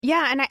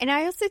Yeah, and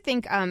I also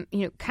think,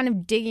 kind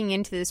of digging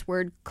into this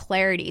word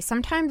clarity.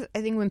 Sometimes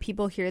I think when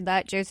people hear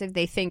that, Joseph,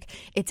 they think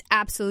it's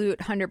absolute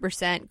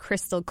 100%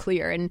 crystal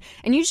clear. And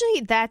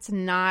usually that's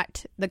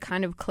not the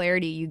kind of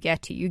clarity you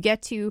get to. You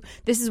get to,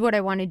 this is what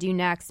I want to do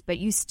next, but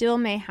you still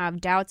may have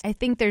doubts. I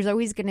think there's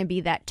always going to be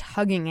that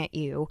tugging at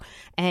you,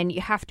 and you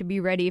have to be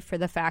ready for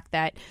the fact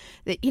that,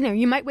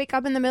 you might wake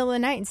up in the middle of the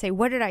night and say,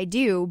 what did I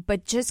do?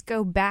 But just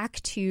go back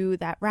to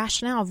that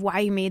rationale of why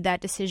you made that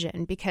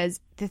decision.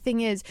 Because the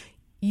thing is,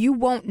 you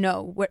won't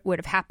know what would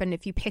have happened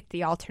if you picked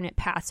the alternate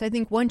path. So I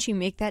think once you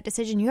make that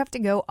decision, you have to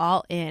go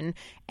all in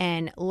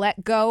and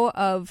let go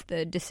of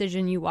the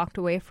decision you walked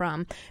away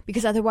from,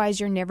 because otherwise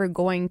you're never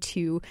going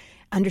to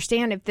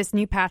understand if this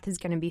new path is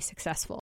going to be successful.